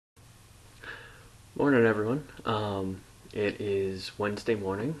Morning, everyone. It is Wednesday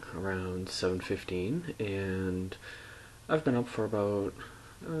morning around 7:15, and I've been up for about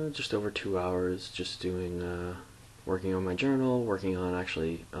just over 2 hours, just doing working on my journal, working on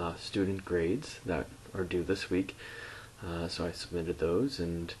actually student grades that are due this week. So I submitted those,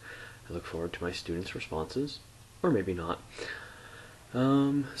 and I look forward to my students' responses, or maybe not.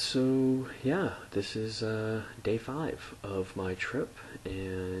 So yeah, this is day 5 of my trip,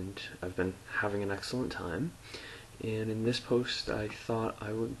 and I've been having an excellent time. And in this post, I thought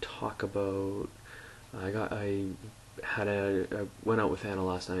I would talk about. I went out with Anna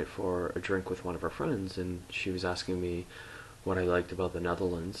last night for a drink with one of her friends, and she was asking me what I liked about the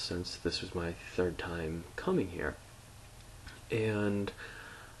Netherlands since this was my third time coming here. And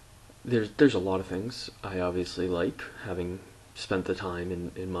there's a lot of things I obviously like, having spent the time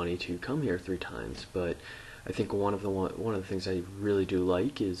and money to come here 3 times. But I think one of the things I really do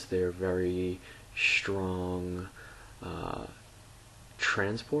like is their very strong uh,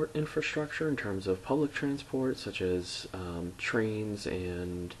 transport infrastructure in terms of public transport, such as trains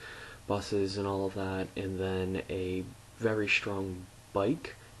and buses and all of that, and then a very strong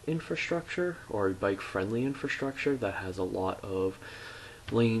bike infrastructure, or bike friendly infrastructure, that has a lot of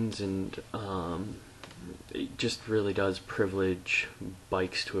lanes, and it just really does privilege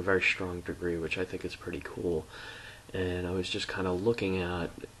bikes to a very strong degree, which I think is pretty cool. And I was just kind of looking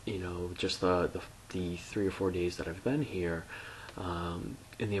at, just the 3 or 4 days that I've been here, and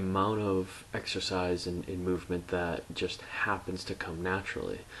the amount of exercise and movement that just happens to come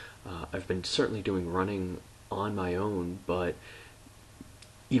naturally. I've been certainly doing running on my own, but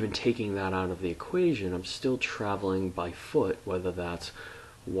even taking that out of the equation, I'm still traveling by foot, whether that's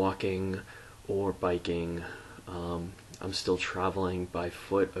walking or biking. I'm still traveling by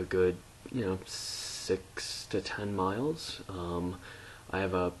foot a good, 6 to 10 miles. I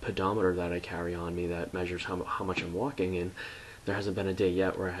have a pedometer that I carry on me that measures how much I'm walking, and there hasn't been a day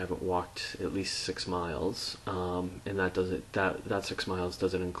yet where I haven't walked at least 6 miles. And that 6 miles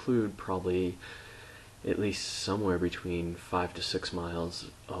doesn't include probably at least somewhere between 5 to 6 miles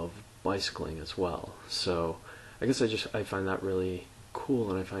of bicycling as well. So I guess I find that really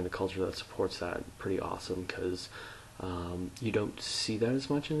cool, and I find a culture that supports that pretty awesome, because you don't see that as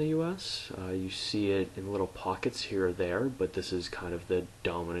much in the U.S. You see it in little pockets here or there, but this is kind of the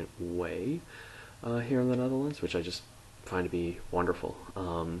dominant way here in the Netherlands, which I just find to be wonderful.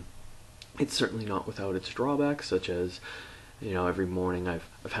 It's certainly not without its drawbacks, such as, every morning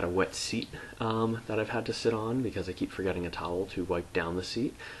I've had a wet seat that I've had to sit on because I keep forgetting a towel to wipe down the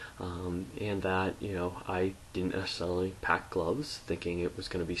seat. And that, I didn't necessarily pack gloves thinking it was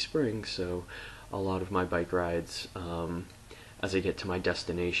going to be spring, so a lot of my bike rides, as I get to my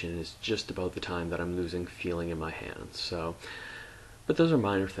destination, is just about the time that I'm losing feeling in my hands. So, but those are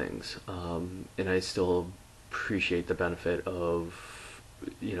minor things, and I still appreciate the benefit of,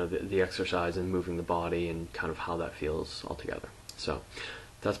 the exercise and moving the body and kind of how that feels altogether. So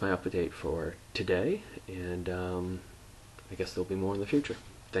that's my update for today, and I guess there'll be more in the future.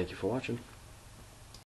 Thank you for watching.